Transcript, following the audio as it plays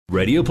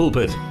Radio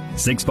Pulpit,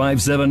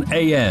 657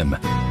 AM.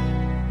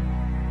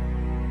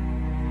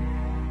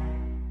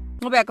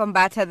 We're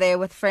Kombata there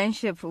with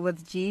Friendship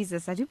with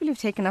Jesus. I do believe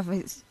taken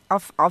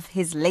off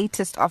his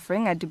latest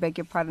offering. I do beg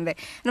your pardon there.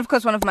 And of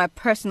course, one of my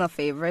personal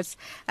favorites,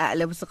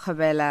 Lebuso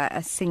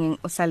Kgobela, singing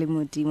Osali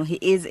Modimo. He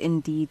is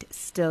indeed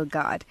still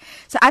God.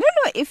 So I don't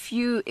know if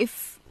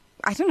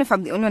I don't know if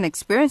I'm the only one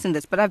experiencing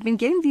this, but I've been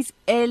getting these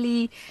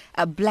early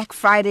Black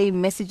Friday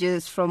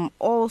messages from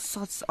all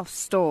sorts of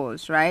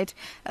stores, right?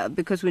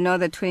 Because we know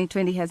that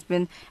 2020 has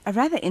been a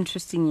rather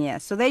interesting year.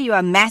 So there you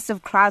are,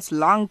 massive crowds,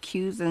 long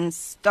queues and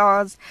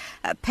stores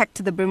packed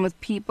to the brim with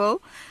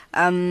people.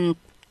 We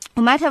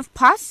might have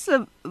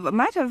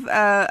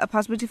a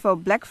possibility for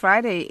Black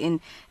Friday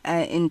in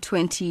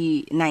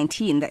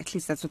 2019. At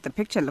least that's what the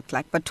picture looked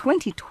like. But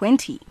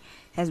 2020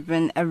 has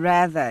been a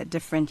rather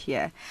different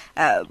year.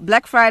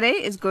 Black Friday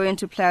is going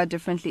to play out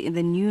differently in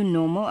the new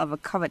normal of a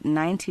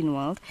COVID-19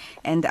 world.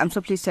 And I'm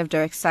so pleased to have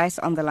Derrick Sykes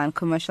on the line,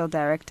 Commercial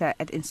Director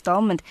at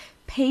installment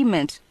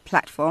payment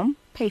platform,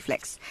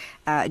 Payflex,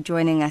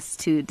 joining us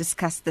to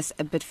discuss this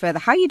a bit further.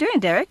 How are you doing,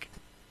 Derrick?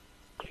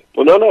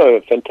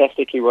 Bonolo,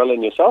 fantastically well,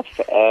 and yourself.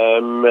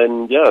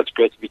 And yeah, it's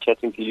great to be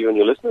chatting to you and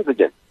your listeners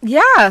again.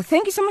 Yeah,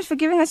 thank you so much for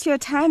giving us your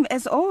time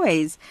as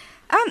always.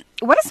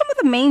 What are some of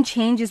the main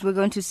changes we're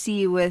going to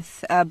see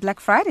with Black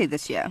Friday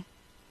this year?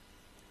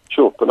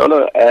 Sure,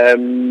 Bonolo.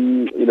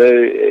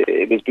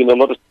 There's been a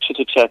lot of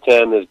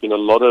chitter-chatter and there's been a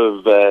lot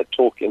of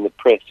talk in the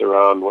press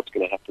around what's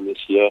going to happen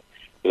this year.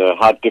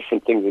 How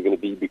different things are going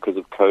to be because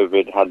of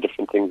COVID, how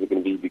different things are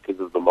going to be because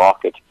of the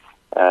market,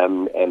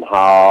 and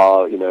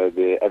how,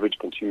 the average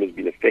consumer has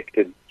been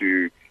affected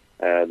through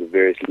the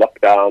various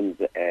lockdowns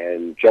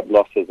and job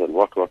losses and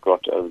what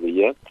over the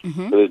year.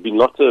 Mm-hmm. So there's been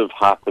lots of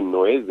hype and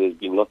noise. There's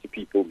been lots of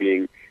people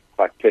being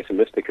quite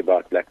pessimistic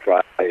about Black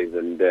Fridays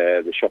and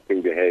the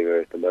shopping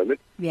behavior at the moment.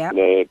 Yeah.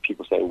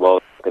 People saying,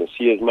 well, you're not going to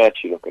see as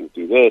much, you're not going to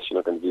do this, you're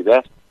not going to do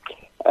that.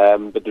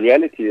 But the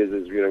reality is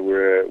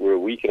we're a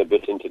week and a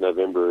bit into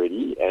November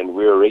already, and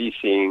we're already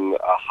seeing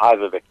a hive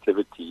of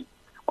activity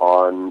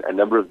on a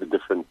number of the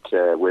different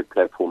web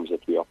platforms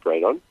that we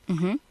operate on.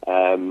 Mm-hmm.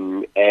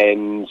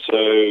 And so,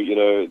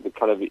 the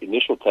kind of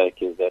initial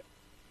take is that,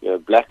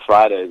 Black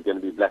Friday is going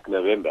to be Black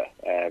November.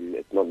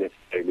 It's not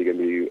necessarily going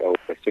to be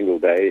a single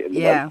day in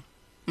the month.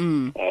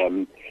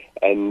 Mm.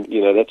 And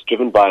that's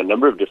driven by a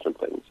number of different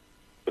things.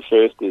 The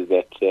first is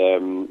that,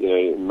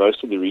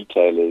 most of the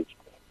retailers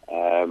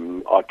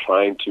are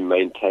trying to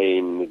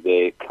maintain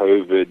their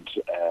COVID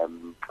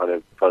kind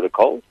of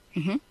protocols.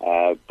 Mm-hmm.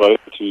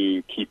 Both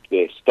to keep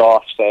their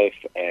staff safe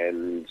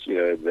and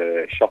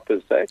the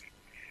shoppers safe.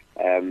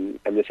 And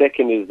the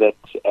second is that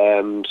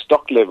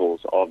stock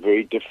levels are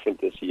very different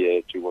this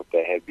year to what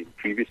they have been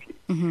previously.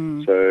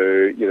 Mm-hmm. So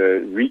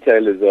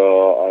retailers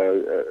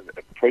are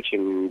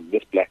approaching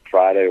this Black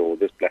Friday or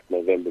this Black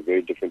November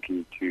very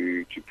differently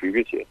to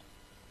previous years.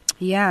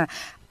 Yeah.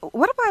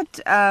 What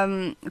about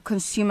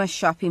consumer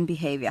shopping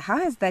behavior? How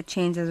has that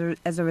changed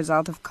as a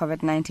result of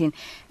COVID-19?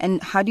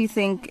 And how do you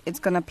think it's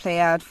going to play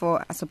out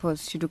for, I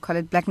suppose, should we call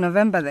it Black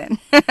November then?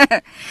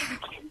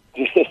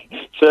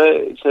 So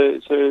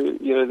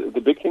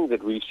the big thing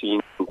that we've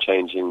seen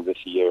changing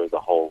this year as a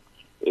whole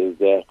is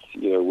that,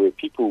 where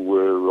people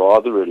were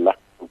rather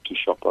reluctant to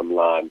shop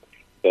online,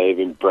 they've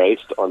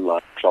embraced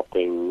online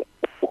shopping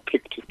or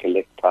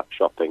click-to-collect type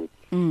shopping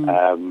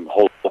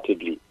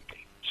wholeheartedly.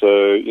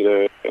 So,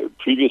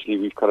 previously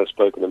we've kind of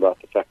spoken about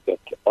the fact that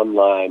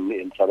online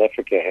in South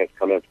Africa has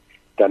kind of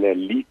done a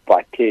leap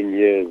by 10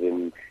 years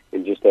in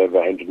just over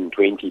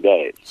 120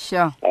 days.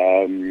 Sure.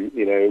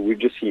 We've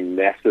just seen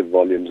massive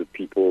volumes of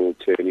people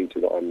turning to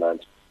the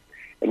online.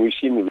 And we've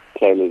seen the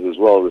retailers as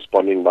well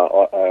responding by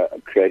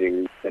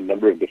creating a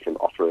number of different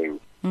offerings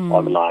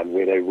online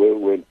where they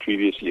weren't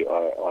previously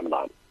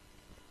online.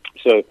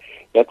 So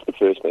that's the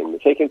first thing. The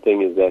second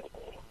thing is that,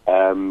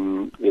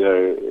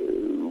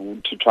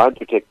 to try and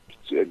protect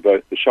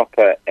both the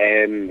shopper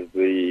and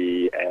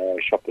the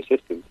shop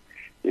assistants,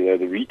 the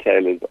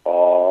retailers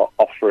are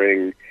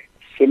offering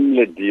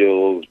similar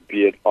deals,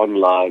 be it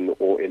online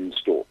or in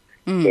store.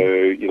 So,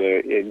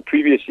 in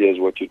previous years,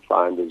 what you'd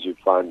find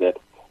that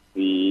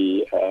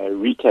the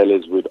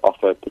retailers would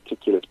offer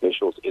particular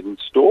specials in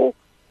store,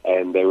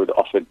 and they would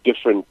offer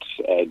different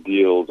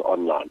deals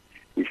online.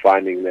 We're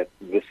finding that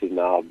this is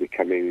now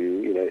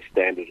becoming,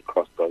 standard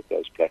across both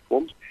those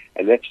platforms,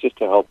 and that's just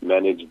to help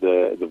manage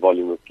the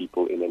volume of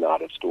people in and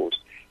out of stores.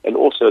 And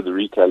also, the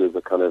retailers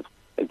are kind of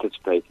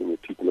anticipating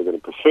that people are going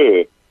to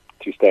prefer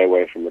to stay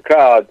away from the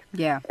crowd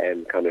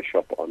and kind of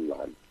shop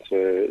online.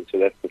 So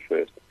that's the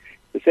first.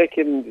 The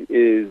second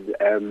is,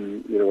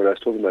 what I was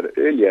talking about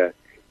earlier,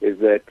 is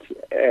that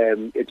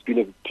it's been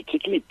a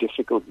particularly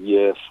difficult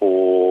year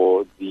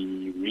for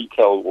the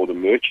retail or the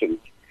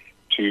merchants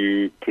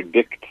to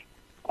predict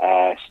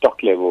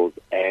stock levels,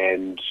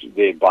 and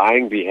their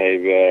buying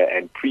behavior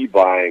and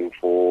pre-buying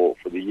for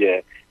the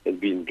year has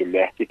been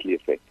dramatically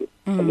affected.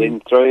 And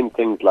then throw in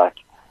things like,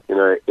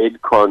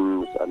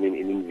 EdCon's, in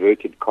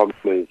inverted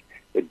commas,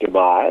 the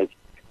demise,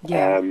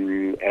 Yeah.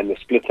 and the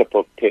split up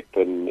of Pep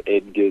and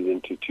Edgar's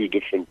into two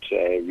different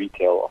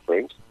retail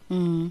offerings.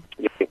 Mm.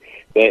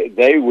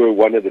 They were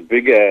one of the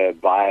bigger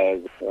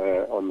buyers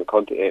on the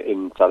continent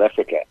in South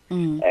Africa,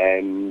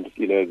 and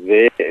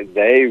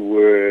they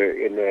were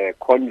in a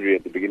quandary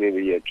at the beginning of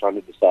the year, trying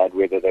to decide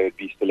whether they would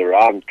be still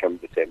around come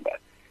December.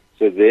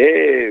 So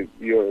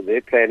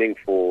they're planning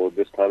for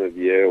this time of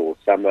year or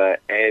summer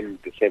and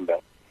December.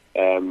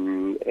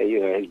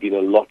 Has been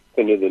a lot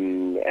thinner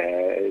than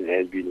it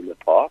has been in the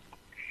past.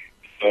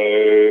 So,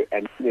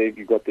 and then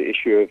you've got the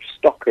issue of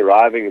stock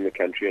arriving in the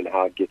country and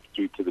how it gets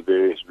through to the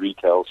various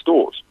retail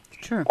stores.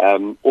 Sure.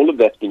 All of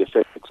that's been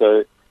affected.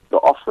 So the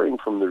offering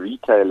from the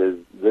retailers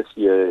this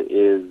year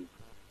is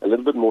a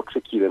little bit more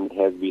tricky than it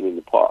has been in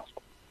the past.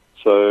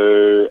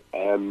 So,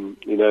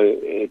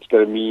 it's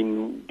going to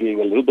mean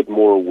being a little bit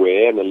more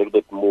aware and a little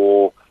bit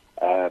more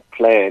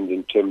planned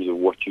in terms of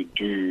what you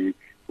do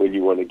when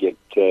you want to get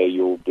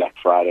your Black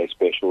Friday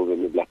specials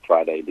and the Black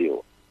Friday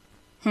deal.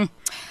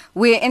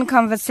 We're in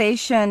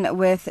conversation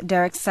with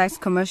Derrick Sykes,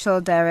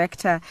 Commercial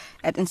Director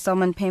at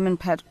installment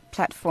payment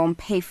platform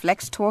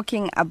Payflex,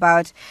 talking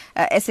about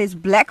SA's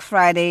Black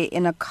Friday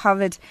in a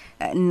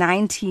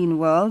COVID-19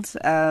 world.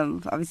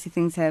 Obviously,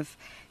 things have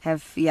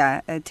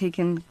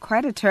taken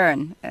quite a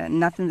turn,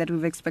 nothing that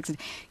we've expected.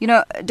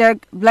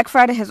 Derrick, Black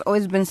Friday has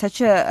always been such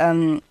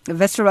a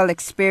visceral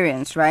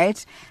experience,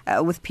 right,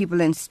 with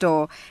people in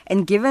store.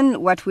 And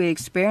given what we're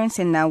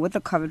experiencing now with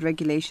the COVID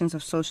regulations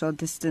of social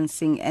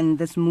distancing and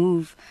this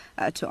move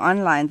to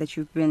online that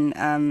you've been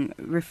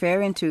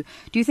referring to,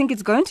 do you think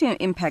it's going to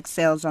impact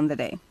sales on the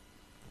day?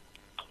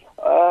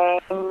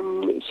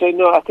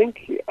 No, I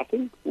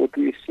think what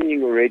we're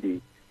seeing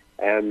already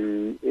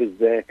is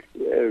that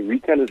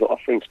retailers are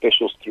offering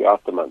specials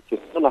throughout the month. So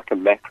it's not like a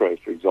macro,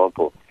 for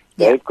example.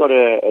 They've got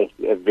a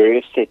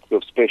various sets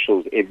of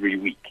specials every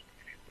week.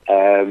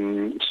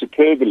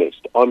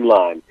 Superbalist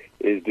online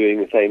is doing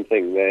the same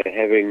thing. They're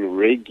having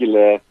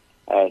regular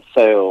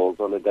sales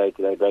on a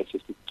day-to-day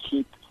basis to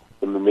keep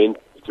the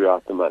momentum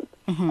throughout the month.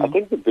 I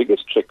think the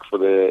biggest trick for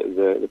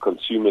the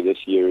consumer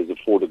this year is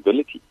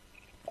affordability.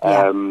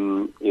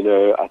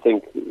 I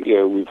think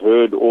we've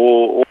heard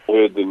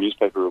heard the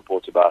newspaper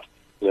reports about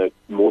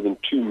more than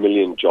 2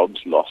 million jobs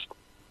lost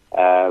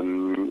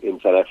in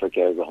South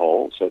Africa as a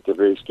whole. So it's a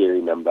very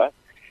scary number.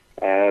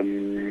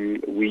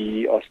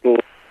 We are still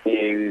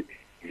seeing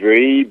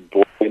very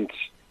buoyant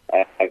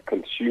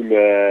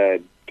consumer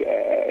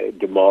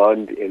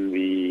demand in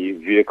the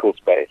vehicle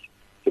space.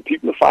 So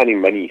people are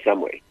finding money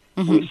somewhere.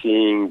 We're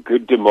seeing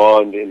good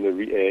demand in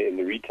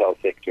the retail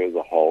sector as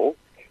a whole,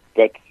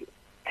 but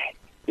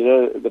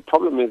the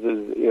problem is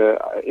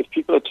if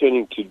people are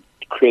turning to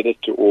credit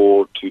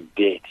or to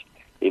debt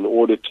in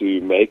order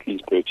to make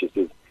these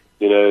purchases,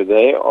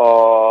 they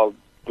are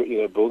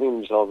building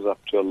themselves up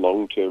to a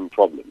long-term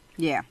problem.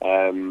 Yeah.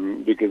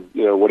 Because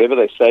whatever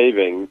they're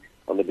saving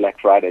on the Black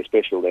Friday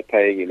special, they're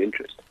paying in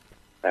interest,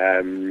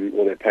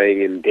 or they're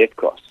paying in debt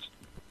costs.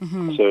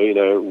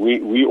 So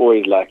we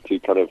always like to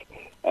kind of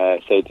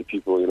say to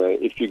people,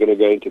 if you're going to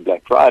go into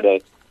Black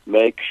Friday,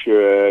 make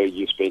sure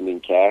you're spending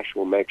cash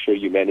or make sure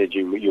you're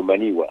managing your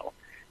money well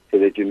so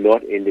that you're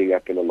not ending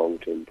up in a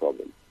long-term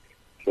problem.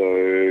 So,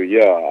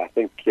 I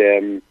think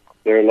there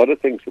are a lot of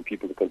things for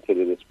people to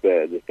consider this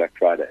Black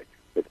Friday.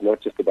 It's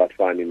not just about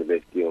finding the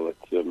best deal.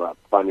 It's about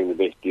finding the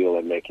best deal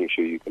and making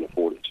sure you can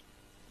afford it.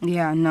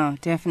 Yeah, no,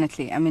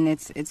 definitely. I mean,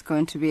 it's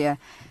going to be a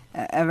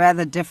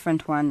rather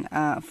different one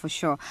for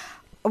sure.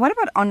 What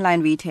about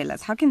online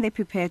retailers? How can they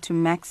prepare to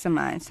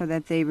maximize so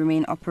that they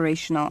remain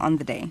operational on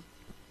the day?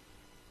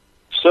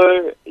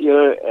 So,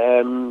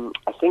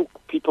 I think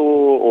people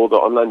or the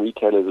online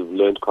retailers have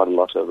learned quite a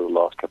lot over the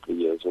last couple of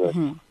years.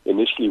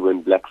 Initially,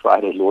 when Black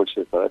Friday launched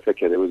in South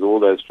Africa, there was all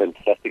those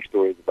fantastic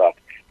stories about,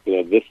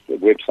 this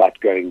website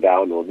going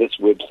down or this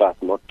website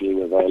not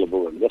being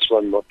available and this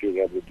one not being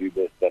able to do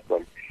this, that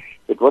one.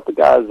 But what the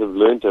guys have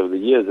learned over the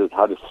years is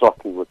how to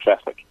throttle the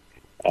traffic.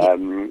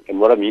 And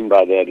what I mean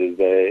by that is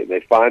they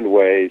find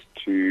ways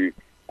to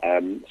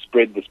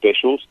spread the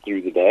specials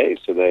through the day,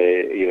 so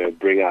they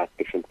bring out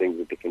different things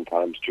at different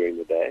times during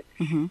the day.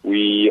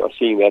 We are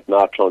seeing that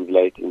now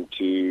translate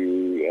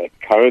into a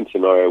current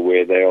scenario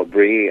where they are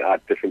bringing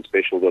out different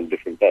specials on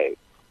different days.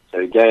 So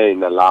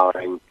again,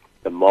 allowing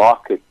the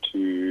market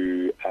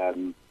to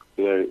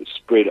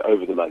spread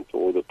over the month,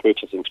 or the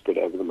purchasing spread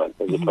over the month,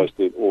 as opposed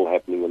to it all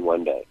happening in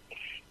one day.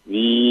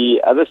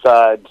 The other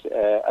side,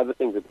 other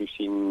things that we've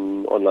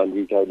seen online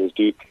retailers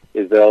do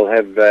is they'll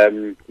have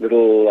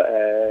little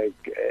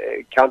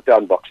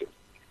countdown boxes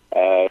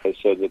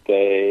so that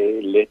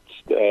they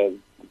let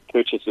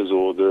purchasers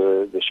or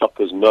the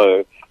shoppers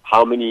know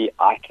how many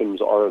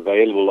items are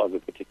available of a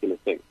particular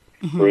thing.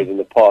 Whereas in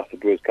the past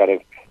it was kind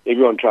of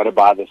everyone trying to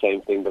buy the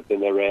same thing, but then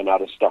they ran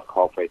out of stock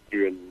halfway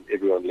through and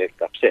everyone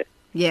left upset.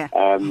 Yeah.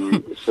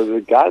 So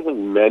the guys are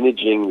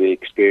managing the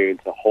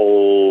experience a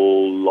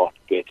whole lot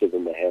better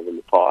than they have in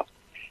the past.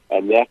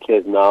 And that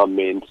has now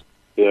meant,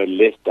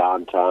 less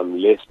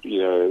downtime, less,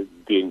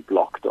 being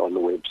blocked on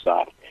the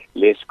website.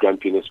 less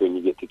grumpiness when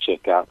you get to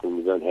check out and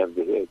you don't have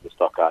the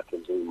stock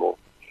items anymore.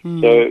 So,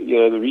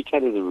 the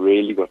retailers have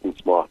really gotten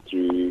smart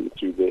through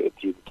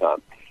the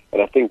time.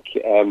 And I think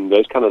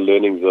those kind of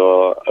learnings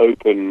are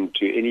open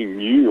to any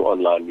new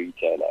online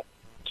retailer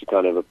to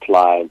kind of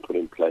apply and put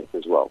in place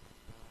as well.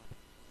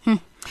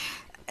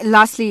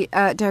 Lastly,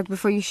 Derrick,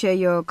 before you share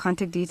your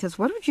contact details,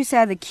 what would you say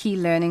are the key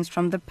learnings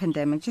from the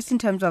pandemic, just in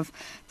terms of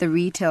the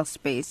retail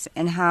space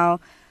and how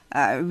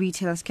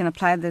retailers can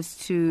apply this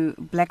to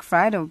Black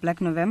Friday or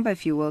Black November,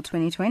 if you will,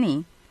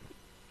 2020?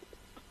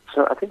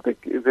 So I think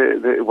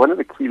the one of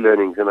the key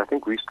learnings, and I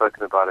think we've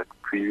spoken about it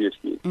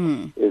previously,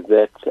 is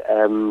that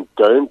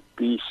don't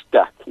be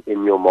stuck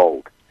in your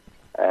mold.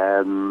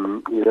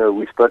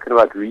 We've spoken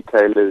about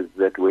retailers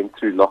that went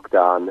through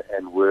lockdown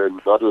and were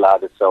not allowed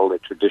to sell their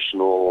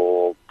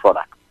traditional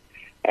products,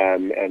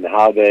 and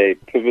how they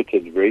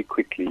pivoted very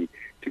quickly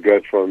to go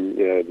from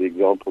the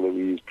example that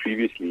we used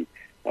previously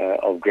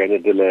of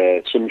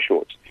Granadilla swim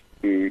shorts,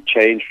 who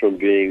changed from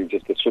being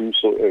just a swim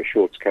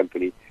shorts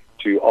company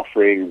to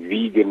offering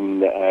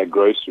vegan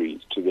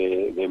groceries to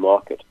their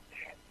market.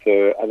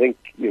 So I think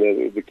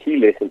the key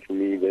lesson for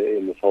me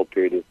in this whole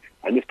period is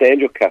understand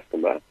your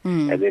customer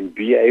and then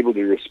be able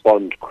to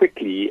respond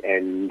quickly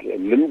and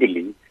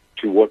nimbly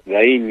to what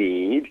they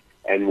need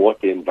and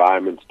what the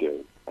environment's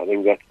doing. I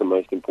think that's the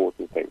most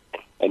important thing.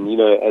 And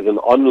as an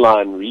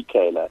online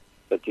retailer,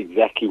 that's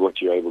exactly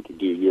what you're able to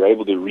do. You're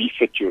able to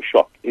refit your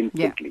shop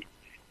instantly. Yeah.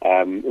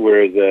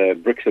 Whereas a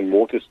bricks and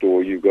mortar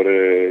store, you've got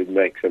to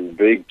make some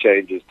big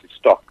changes to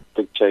stock,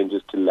 big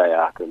changes to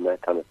layout and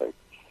that kind of thing.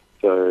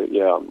 So,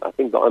 I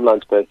think the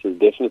online space is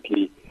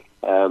definitely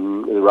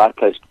the right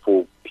place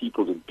for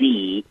people to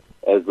be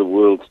as the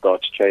world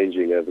starts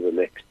changing over the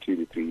next 2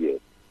 to 3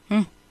 years.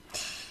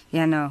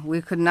 Yeah, no,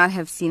 we could not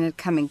have seen it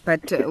coming,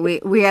 but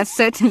we are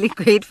certainly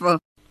grateful.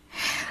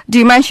 Do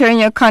you mind sharing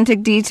your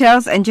contact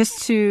details and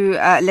just to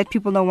let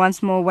people know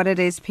once more what it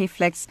is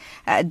Payflex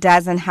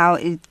does and how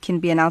it can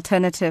be an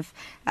alternative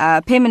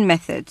payment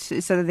method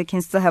so that they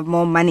can still have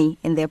more money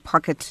in their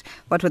pocket,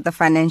 what with the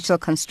financial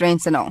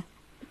constraints and all?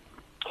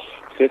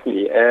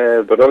 Certainly.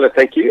 Bonolo,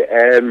 thank you.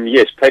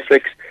 Yes,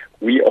 Payflex,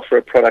 we offer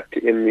a product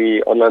in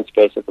the online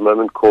space at the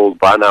moment called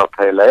Buy Now,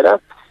 Pay Later,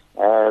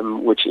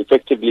 which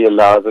effectively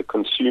allows a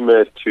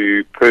consumer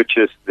to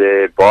purchase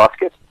their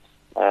basket,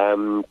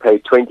 pay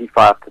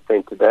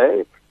 25%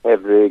 today,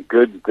 have their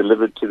goods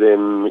delivered to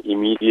them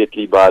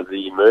immediately by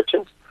the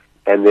merchant,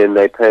 and then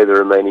they pay the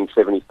remaining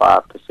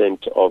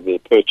 75% of their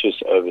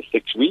purchase over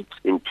 6 weeks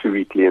in 2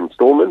 weekly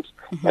installments,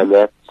 and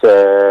that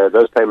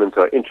those payments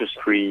are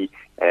interest-free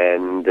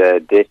and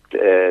debt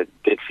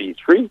fees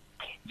free.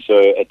 So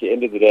at the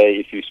end of the day,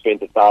 if you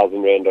spent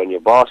 1,000 Rand on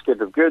your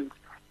basket of goods,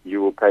 you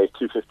will pay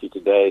 250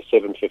 today,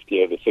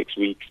 750 over 6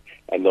 weeks,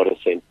 and not a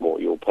cent more.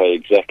 You'll pay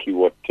exactly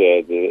what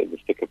the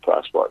sticker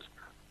price was,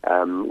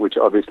 which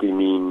obviously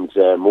means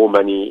more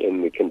money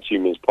in the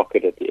consumer's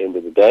pocket at the end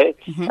of the day,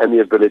 and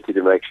the ability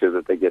to make sure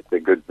that they get the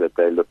goods that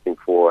they're looking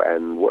for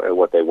and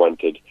what they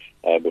wanted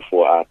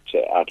before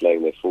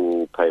outlaying their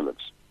full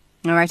payments.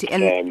 All right.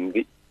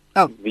 The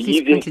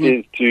easiest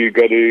is to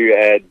go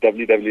to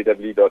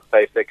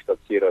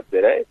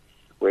www.payflex.co.za,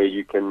 where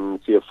you can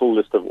see a full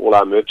list of all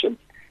our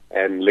merchants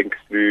and link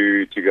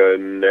through to go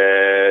and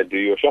do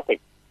your shopping.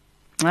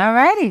 All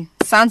righty.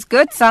 Sounds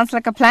good. Sounds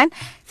like a plan.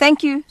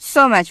 Thank you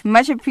so much.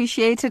 Much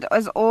appreciated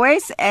as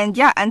always. And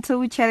until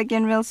we chat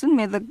again real soon,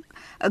 may the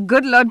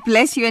good Lord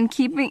bless you and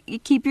keep you.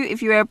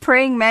 If you are a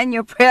praying man,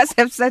 your prayers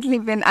have certainly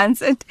been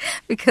answered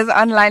because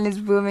online is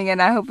booming,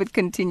 and I hope it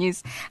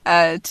continues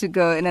to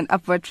go in an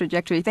upward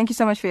trajectory. Thank you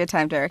so much for your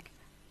time, Derrick.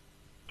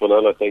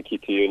 Bonolo, thank you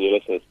to you and your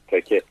listeners.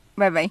 Take care.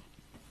 Bye-bye.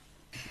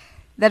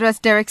 That was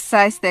Derrick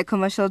Sykes, their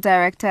commercial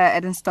director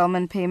at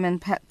installment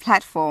payment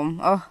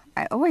platform. Oh,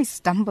 I always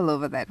stumble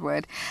over that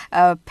word.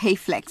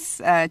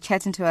 Payflex,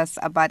 chatting to us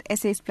about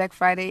SA's Black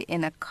Friday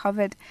in a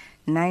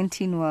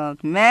COVID-19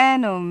 world.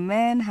 Man, oh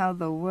man, how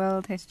the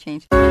world has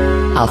changed.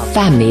 Our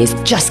family is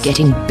just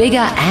getting bigger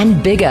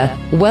and bigger.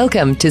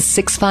 Welcome to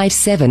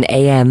 657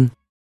 AM.